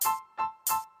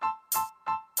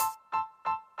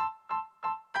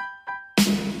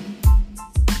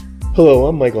Hello,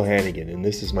 I'm Michael Hannigan, and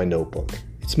this is my notebook.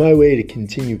 It's my way to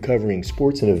continue covering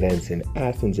sports and events in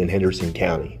Athens and Henderson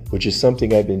County, which is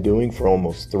something I've been doing for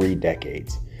almost 3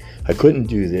 decades. I couldn't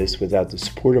do this without the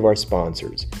support of our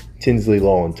sponsors, Tinsley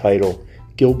Law and Title,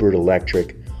 Gilbert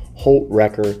Electric, Holt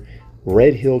Wrecker,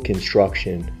 Red Hill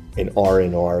Construction, and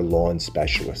R&R Lawn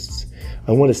Specialists.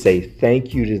 I want to say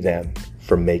thank you to them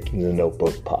for making the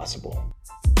notebook possible.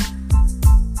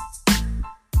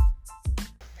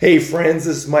 Hey friends,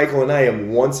 this is Michael and I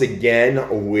am once again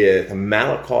with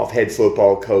Malakoff head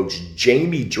football coach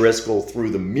Jamie Driscoll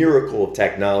through the miracle of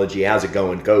technology. How's it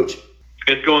going, Coach?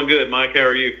 It's going good, Mike. How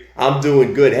are you? I'm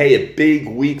doing good. Hey, a big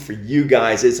week for you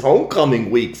guys. It's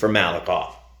homecoming week for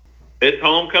Malakoff. It's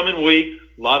homecoming week.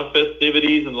 A lot of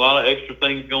festivities and a lot of extra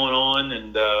things going on,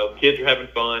 and kids are having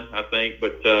fun, I think.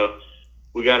 But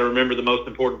we got to remember the most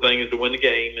important thing is to win the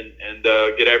game and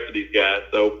get after these guys.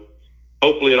 So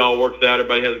hopefully it all works out.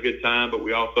 Everybody has a good time, but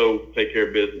we also take care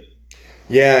of business.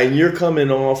 Yeah, and you're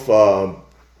coming off a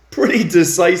pretty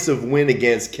decisive win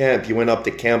against Kemp. You went up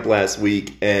to Kemp last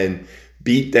week and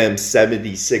beat them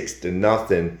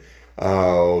 76-0.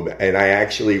 And I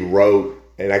actually wrote,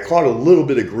 and I caught a little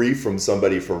bit of grief from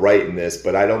somebody for writing this,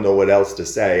 but I don't know what else to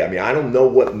say. I mean, I don't know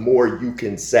what more you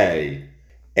can say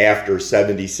after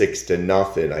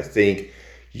 76-0. I think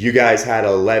you guys had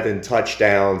 11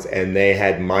 touchdowns, and they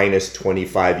had minus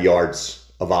 25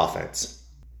 yards of offense.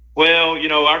 Well, you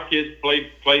know, our kids played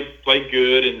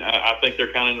good, and I think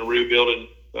they're kind of in the rebuilding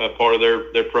part of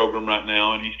their program right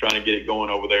now, and he's trying to get it going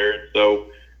over there. And so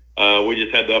we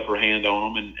just had the upper hand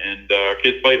on them, and our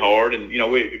kids played hard. And, you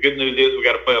know, the good news is we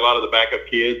got to play a lot of the backup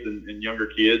kids and younger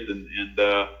kids, and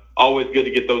always good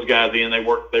to get those guys in. They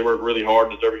work really hard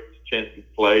and deserve a chance to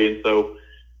play. And so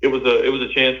it was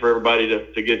a chance for everybody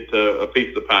to get a piece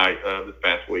of the pie this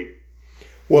past week.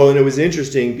 Well, and it was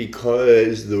interesting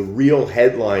because the real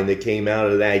headline that came out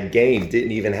of that game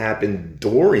didn't even happen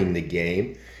during the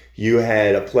game. You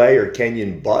had a player,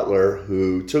 Kenyon Butler,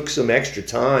 who took some extra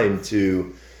time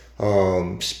to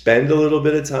spend a little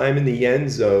bit of time in the end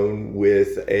zone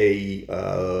with a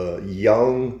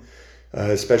young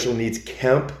special needs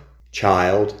Kemp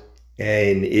child,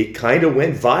 and it kind of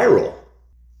went viral.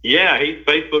 Yeah, he's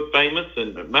Facebook famous,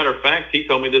 and matter of fact, he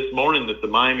told me this morning that the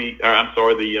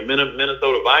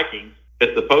Minnesota Vikings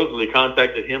had supposedly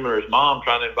contacted him or his mom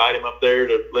trying to invite him up there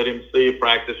to let him see a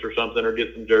practice or something or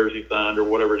get some jersey signed or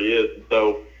whatever it is. And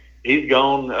so he's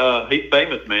gone. He's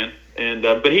famous, man. And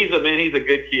but he's a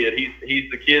good kid.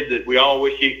 He's the kid that we all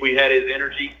wish we had his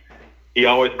energy. He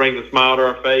always brings a smile to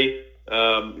our face.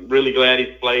 Really glad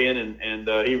he's playing, and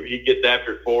he gets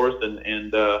after it for us,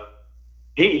 and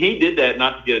he did that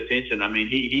not to get attention. I mean,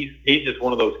 he's just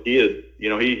one of those kids. You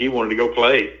know, he wanted to go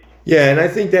play. Yeah, and I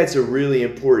think that's a really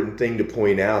important thing to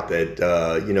point out that,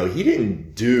 he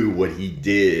didn't do what he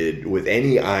did with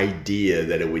any idea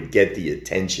that it would get the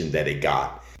attention that it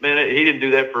got. Man, he didn't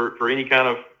do that for any kind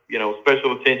of,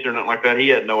 special attention or nothing like that. He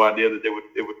had no idea that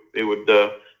it would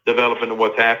develop into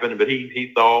what's happened. But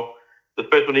he saw the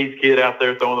special needs kid out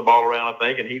there throwing the ball around, I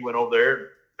think, and he went over there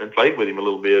and played with him a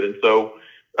little bit. And so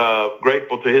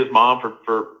grateful to his mom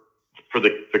for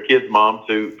the kid's mom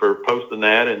for posting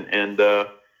that. And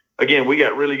again, we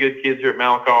got really good kids here at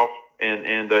Malakoff,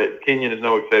 and Kenyon is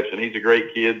no exception. He's a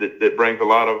great kid that brings a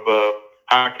lot of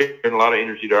high care and a lot of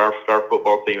energy to our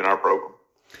football team and our program.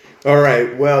 All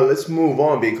right, well, let's move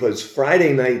on because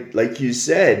Friday night, like you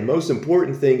said, most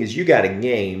important thing is you got a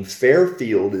game.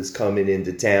 Fairfield is coming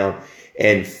into town,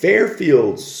 and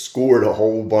Fairfield scored a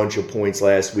whole bunch of points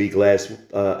last week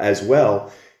as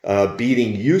well,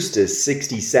 beating Eustis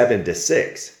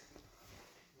 67-6.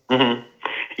 Mm-hmm.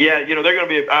 Yeah, they're going to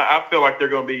be. I feel like they're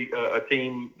going to be a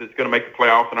team that's going to make the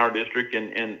playoffs in our district,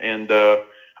 and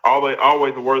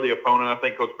always a worthy opponent. I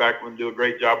think Coach Backlund do a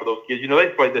great job with those kids. They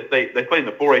played They played in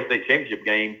the 4A state championship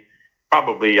game,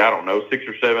 probably 6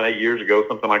 or 7, 8 years ago,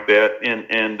 something like that.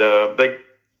 And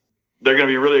they're going to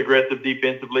be really aggressive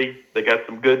defensively. They got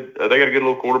some good. They got a good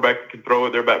little quarterback that can throw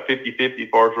it. They're about 50-50 as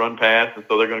far as run pass, and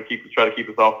so they're going to try to keep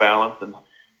us off balance. And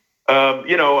all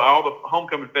the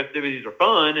homecoming festivities are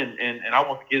fun, and I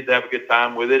want the kids to have a good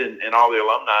time with it, and all the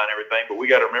alumni and everything. But we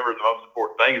got to remember the most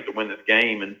important thing is to win this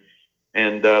game, and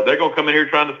they're going to come in here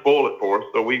trying to spoil it for us.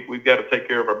 So we've got to take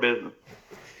care of our business.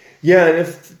 Yeah, and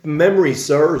if memory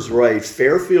serves right,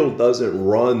 Fairfield doesn't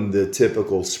run the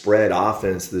typical spread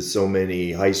offense that so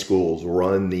many high schools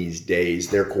run these days.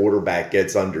 Their quarterback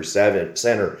gets under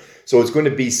center, so it's going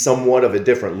to be somewhat of a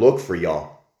different look for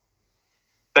y'all.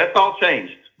 That's all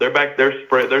changed. They're back. They're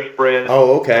spread.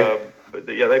 Oh, okay.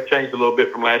 Yeah, they've changed a little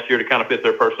bit from last year to kind of fit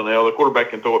their personnel. The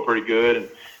quarterback can throw it pretty good, and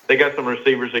they got some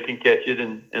receivers that can catch it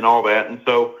and all that. And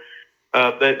so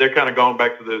they're kind of gone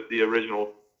back to the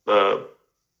original,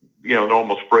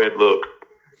 normal spread look.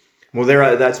 Well,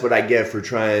 that's what I get for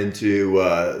trying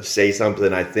to say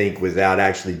something, I think, without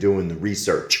actually doing the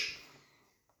research.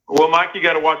 Well, Mike, you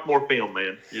got to watch more film,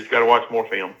 man. You just got to watch more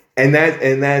film. And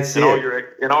that's in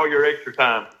it. all your extra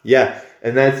time. Yeah,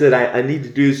 and that's it. I need to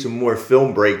do some more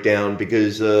film breakdown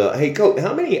because, hey, Coach,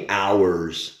 how many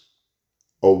hours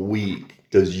a week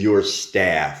does your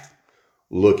staff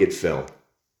look at film?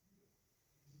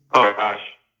 Oh, gosh.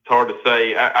 It's hard to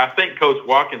say. I think Coach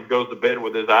Watkins goes to bed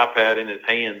with his iPad in his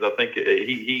hands. I think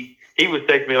he was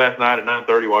texting me last night at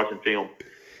 9:30 watching film.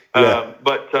 Yeah.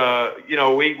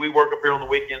 We work up here on the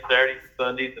weekends, Saturdays and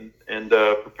Sundays, and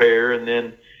prepare, and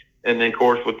then of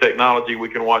course with technology we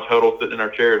can watch huddle sitting in our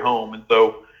chair at home. And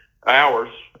so hours,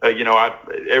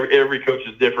 every coach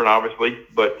is different, obviously,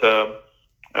 but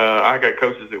I got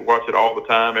coaches that watch it all the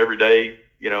time, every day,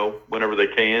 whenever they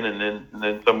can, and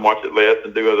then some watch it less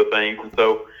and do other things. And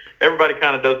so everybody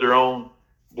kind of does their own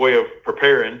way of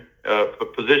preparing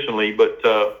positionally, but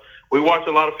we watch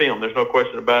a lot of film. There's no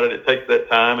question about it. It takes that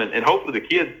time, and hopefully the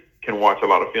kids can watch a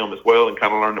lot of film as well and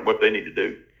kind of learn what they need to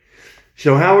do.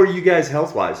 So how are you guys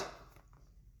health-wise?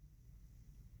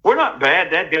 We're not bad.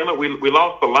 Dadgummit, we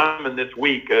lost the lineman this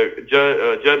week,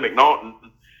 Judd McNaughton.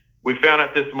 We found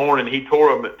out this morning he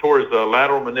tore his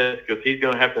lateral meniscus. He's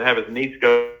going to have his knee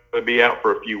scope to be out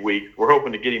for a few weeks. We're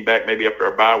hoping to get him back maybe after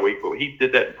our bye week, but he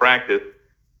did that in practice.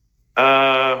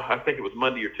 I think it was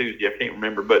Monday or Tuesday. I can't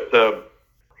remember, but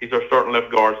he's our starting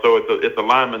left guard. So it's a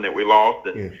lineman that we lost,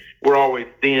 and we're always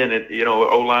thin. And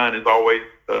O-line is always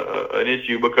an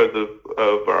issue because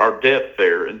of our depth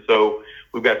there, and so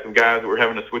we've got some guys that we're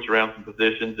having to switch around some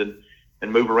positions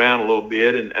and move around a little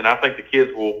bit, and I think the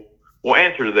kids will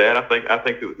answer to that. I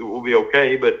think it will be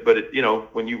okay, but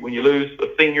when you lose a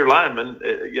senior lineman,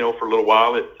 for a little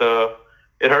while, it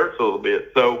hurts a little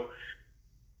bit. So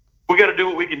we got to do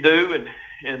what we can do,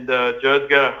 and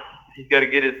Judd's he's got to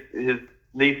get his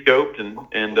knee scoped,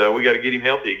 and we got to get him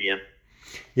healthy again.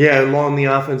 Yeah, along the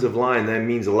offensive line, that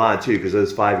means a lot too, because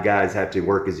those 5 guys have to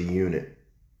work as a unit.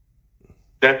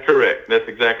 That's correct. That's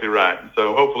exactly right.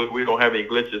 So hopefully we don't have any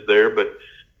glitches there, but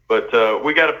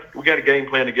we got a game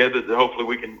plan together that hopefully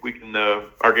we can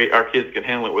our kids can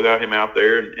handle it without him out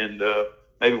there, and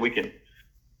maybe we can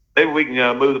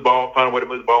move the ball, find a way to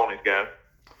move the ball on these guys.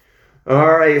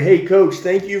 All right. Hey, Coach,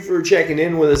 thank you for checking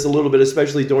in with us a little bit,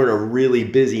 especially during a really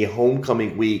busy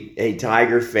homecoming week. Hey,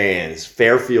 Tiger fans,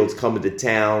 Fairfield's coming to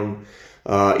town.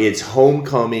 It's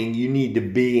homecoming. You need to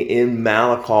be in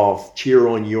Malakoff, cheer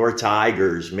on your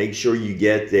Tigers. Make sure you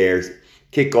get there.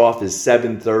 Kickoff is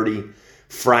 7:30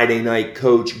 Friday night.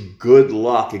 Coach, good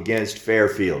luck against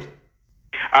Fairfield.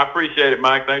 I appreciate it,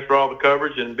 Mike. Thanks for all the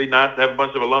coverage, and it'd be nice to have a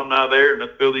bunch of alumni there, and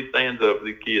let's fill these stands up for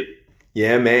these kids.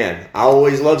 Yeah, man. I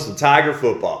always love some Tiger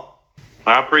football.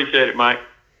 I appreciate it, Mike.